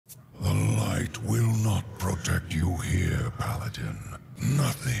a paladin.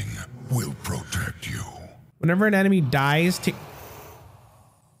 Nothing will protect you. Whenever an enemy dies,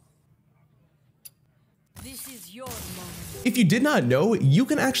 if you did not know, you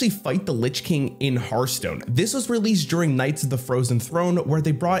can actually fight the Lich King in Hearthstone. This was released during Knights of the Frozen Throne, where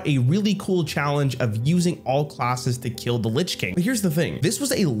they brought a really cool challenge of using all classes to kill the Lich King. But here's the thing, this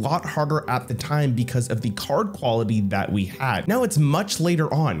was a lot harder at the time because of the card quality that we had. Now it's much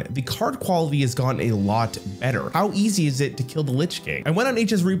later on. The card quality has gotten a lot better. How easy is it to kill the Lich King? I went on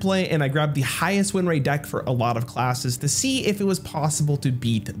HS Replay and I grabbed the highest win rate deck for a lot of classes to see if it was possible to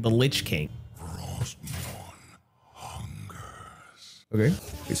beat the Lich King. Okay,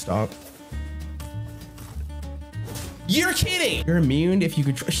 wait, stop. You're kidding! You're immune if you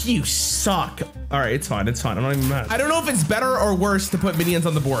could. You suck. All right, it's fine. It's fine. I'm not even mad. I don't know if it's better or worse to put minions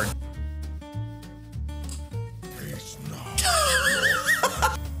on the board.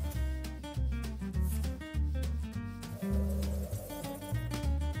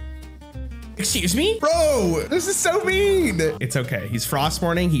 Excuse me? Bro, this is so mean. It's okay. He's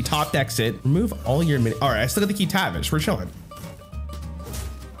Frostmourning. He top decks it. Remove all your minions. All right, I still got the key Tavish. We're chilling.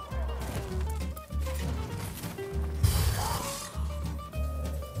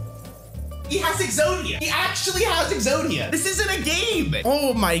 He has Exodia. He actually has Exodia. This isn't a game.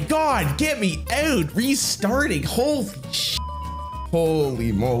 Oh my God, get me out. Restarting, holy shit.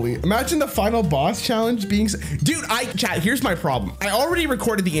 Holy moly. Imagine the final boss challenge being, dude, chat, here's my problem. I already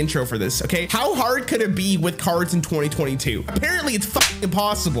recorded the intro for this, okay? How hard could it be with cards in 2022? Apparently it's fucking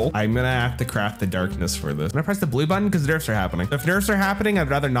impossible. I'm gonna have to craft the darkness for this. I'm gonna press the blue button because nerfs are happening. If nerfs are happening, I'd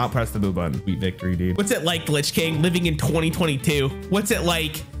rather not press the blue button. Sweet victory, dude. What's it like, Lich King, living in 2022? What's it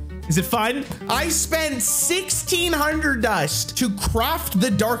like? Is it fun? I spent 1,600 dust to craft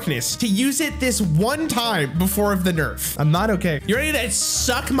the darkness to use it this one time before of the nerf. I'm not okay. You ready to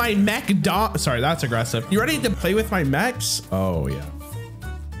suck my mech Sorry, that's aggressive. You ready to play with my mechs? Oh yeah.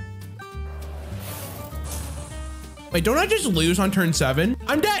 Wait, don't I just lose on turn 7?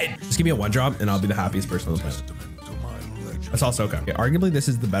 I'm dead. Just give me a 1-drop and I'll be the happiest person on the planet. That's also okay. Okay, arguably this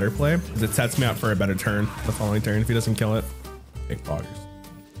is the better play because it sets me up for a better turn the following turn if he doesn't kill it. Big poggers.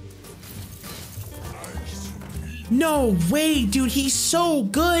 No way, dude. He's so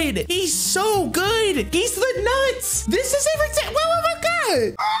good. He's so good. He's the nuts. This is everything. Oh my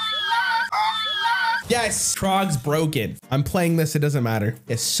God. Yes, Trog's broken. I'm playing this. It doesn't matter.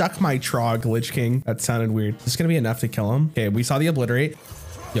 Yeah, suck my Trog, Lich King. That sounded weird. This is going to be enough to kill him. Okay, we saw the obliterate.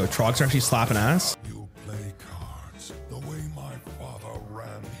 Yo, Trogs are actually slapping ass.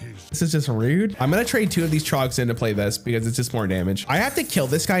 This is just rude. I'm gonna trade 2 of these Trogs in to play this because it's just more damage. I have to kill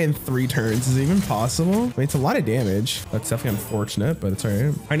this guy in 3 turns. Is it even possible? I mean, it's a lot of damage. That's definitely unfortunate, but it's all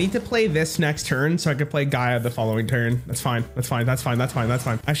right. I need to play this next turn so I can play Gaia the following turn. That's fine. That's fine. That's fine. That's fine. That's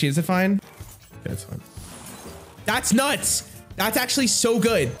fine. Actually, is it fine? Yeah, it's fine. That's nuts. That's actually so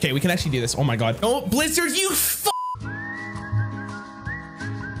good. Okay, we can actually do this. Oh my God. Oh, Blizzard, you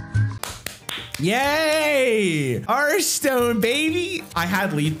Yay! Hearthstone, baby! I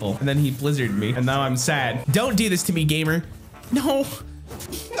had lethal and then he blizzarded me and now I'm sad. Don't do this to me, gamer. No.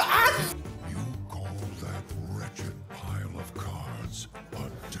 Ah! You call that wretched pile of cards a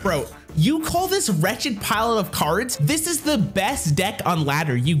deck? Bro, you call this wretched pile of cards? This is the best deck on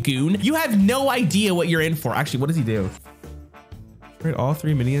ladder, you goon. You have no idea what you're in for. Actually, what does he do? Right, all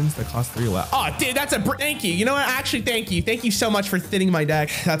 3 minions that cost 3 left. Oh, dude, that's thank you. You know what? Actually, thank you. Thank you so much for thinning my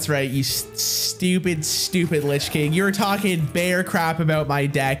deck. That's right, you stupid Lich King. You were talking bear crap about my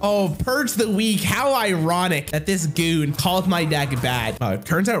deck. Oh, Purge the Weak. How ironic that this goon called my deck bad. It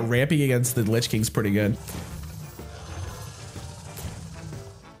turns out ramping against the Lich King's pretty good.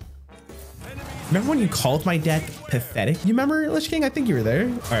 Remember when you called my deck pathetic? You remember, Lich King? I think you were there.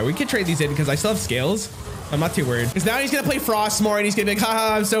 All right, we could trade these in because I still have scales. I'm not too worried. Because now he's gonna play Frostmourne and he's gonna be like,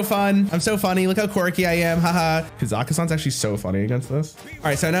 haha, I'm so fun. I'm so funny. Look how quirky I am, haha. Kazakhstan's actually so funny against this. All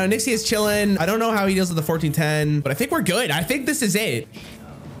right, so now Nixie is chilling. I don't know how he deals with the 1410, but I think we're good. I think this is it.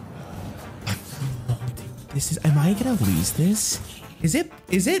 Am I gonna lose this? Is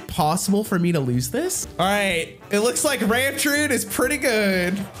it possible for me to lose this? All right, it looks like Ramtrude is pretty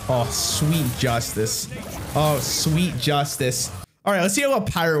good. Oh, sweet justice. Oh, sweet justice. All right, let's see how a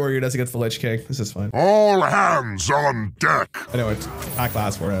Pyro Warrior does against the Lich King. This is fine. All hands on deck. I know it's attack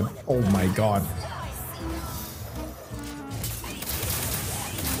last forehead. Oh my God.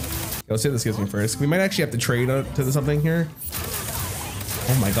 Let's see what this gives me first. We might actually have to trade to something here.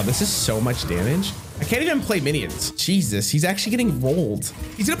 Oh my God, this is so much damage. I can't even play minions. Jesus, he's actually getting rolled.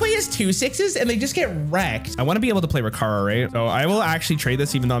 He's gonna play his 2/6s and they just get wrecked. I wanna be able to play Rarran, right? So I will actually trade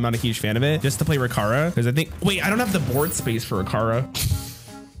this even though I'm not a huge fan of it, just to play Rarran. Because I think, wait, I don't have the board space for Rarran.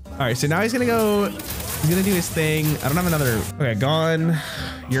 All right, so now he's gonna go He's gonna do his thing. I don't have another. Okay, gone.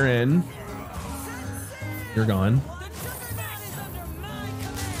 You're in. You're gone.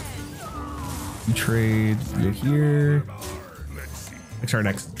 You trade. You're here. Next our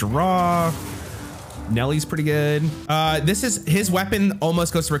next draw. Nelly's pretty good. This is his weapon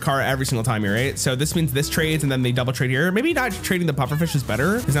almost goes to Rarran every single time here, right? So this means this trades and then they double trade here. Maybe not trading the pufferfish is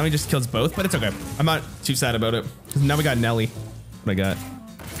better because now he just kills both, but it's okay. I'm not too sad about it because now we got Nelly. What I got?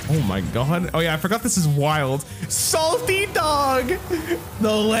 Oh my God. Oh yeah, I forgot this is wild. Salty dog,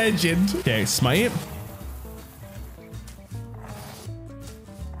 the legend. Okay, smite.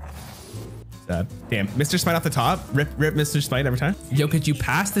 Sad. Damn, Mr. Smite off the top. Rip Mr. Smite every time. Yo, could you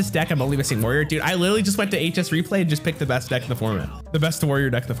pass this deck? I'm only missing warrior. Dude, I literally just went to HS replay and just picked the best deck in the format. The best warrior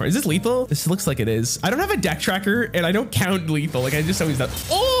deck in the format. Is this lethal? This looks like it is. I don't have a deck tracker and I don't count lethal. Like I just always done.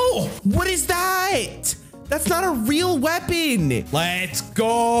 Oh, what is that? That's not a real weapon. Let's go.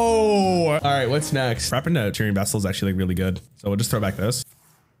 All right, what's next? Wrapping to Cheering Vessel is actually like really good. So we'll just throw back this.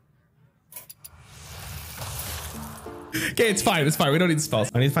 Okay, it's fine. It's fine. We don't need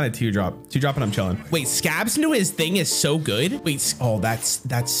spells. I need to find a 2-drop. 2-drop and I'm chilling. Wait, scabs into his thing is so good. Wait, oh,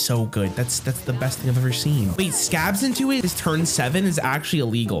 that's so good. That's the best thing I've ever seen. Wait, scabs into his turn 7 is actually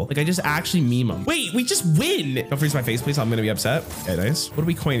illegal. Like I just actually meme him. Wait, we just win. Don't freeze my face, please. I'm gonna be upset. Okay, nice. What are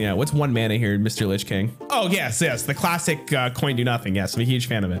we coining out? What's 1 mana here, Mr. Lich King? Oh, yes. The classic coin do nothing. Yes, I'm a huge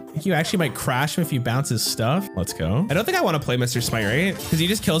fan of it. I think you actually might crash him if you bounce his stuff. Let's go. I don't think I want to play Mr. Smite, right? Because he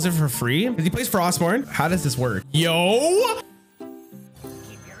just kills it for free. Because he plays Frostborn. How does this work? Yo.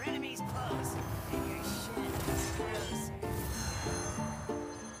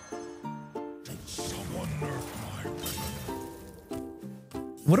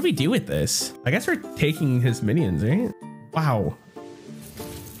 What do we do with this? I guess we're taking his minions, right? Wow.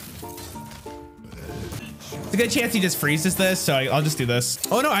 It's a good chance he just freezes this, so I'll just do this.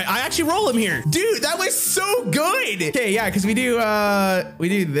 Oh no, I actually roll him here. Dude, that was so good. Okay, yeah, because we do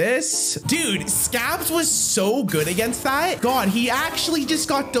this. Dude, Scabs was so good against that. God, he actually just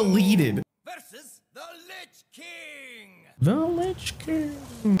got deleted. Versus the Lich King. The Lich King.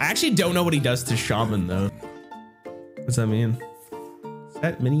 I actually don't know what he does to Shaman though. What's that mean?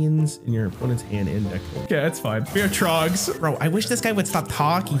 Set minions in your opponent's hand and deck. Okay, that's fine. We are Trogs. Bro, I wish this guy would stop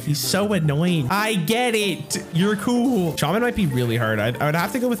talking. He's so annoying. I get it. You're cool. Shaman might be really hard. I would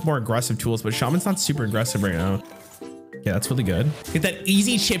have to go with more aggressive tools, but Shaman's not super aggressive right now. Yeah, that's really good. Get that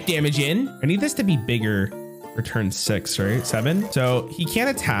easy chip damage in. I need this to be bigger for turn 6, right? 7. So he can't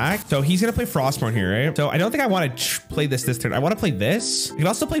attack. So he's gonna play Frostborn here, right? So I don't think I want to play this turn. I want to play this. I can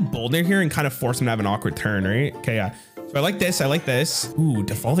also play Boulder here and kind of force him to have an awkward turn, right? Okay, yeah. So I like this. I like this. Ooh,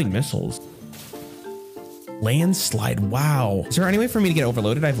 defaulting missiles. Landslide. Wow. Is there any way for me to get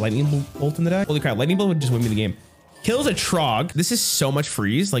overloaded? I have lightning bolt in the deck. Holy crap. Lightning bolt would just win me the game. Kills a Trog. This is so much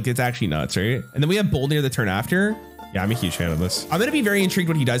freeze. Like it's actually nuts, right? And then we have Bold near the turn after. Yeah, I'm a huge fan of this. I'm gonna be very intrigued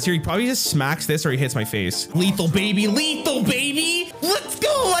what he does here. He probably just smacks this or he hits my face. Lethal baby. Lethal baby. Let's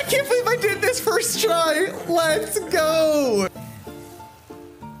go. I can't believe I did this first try. Let's go.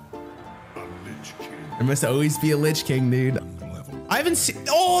 There must always be a Lich King, dude. I haven't seen.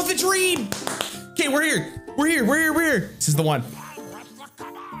 Oh, the dream. Okay, we're here. We're here. We're here. We're here. This is the one.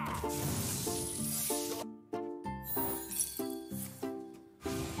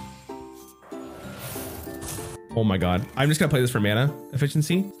 Oh my God. I'm just gonna play this for mana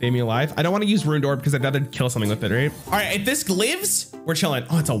efficiency. Stay me alive. I don't want to use Ruined Orb because I'd rather kill something with it, right? All right, if this lives, we're chilling.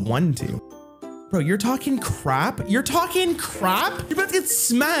 Oh, it's a 1/2. Bro, you're talking crap? You're talking crap? You're about to get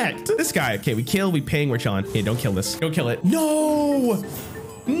smacked. This guy. Okay, we kill, we ping, we're chilling. Okay, don't kill this. Don't kill it. No!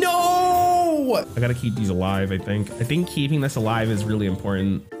 No! I gotta keep these alive, I think. I think keeping this alive is really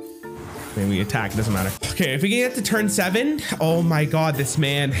important. Maybe we attack, it doesn't matter. Okay, if we can get to turn 7, oh my God, this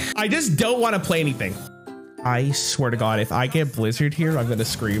man. I just don't want to play anything. I swear to God, if I get Blizzard here, I'm gonna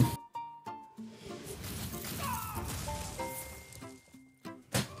scream.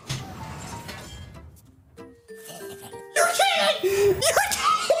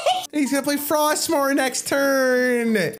 He's gonna play Frostmourne next turn.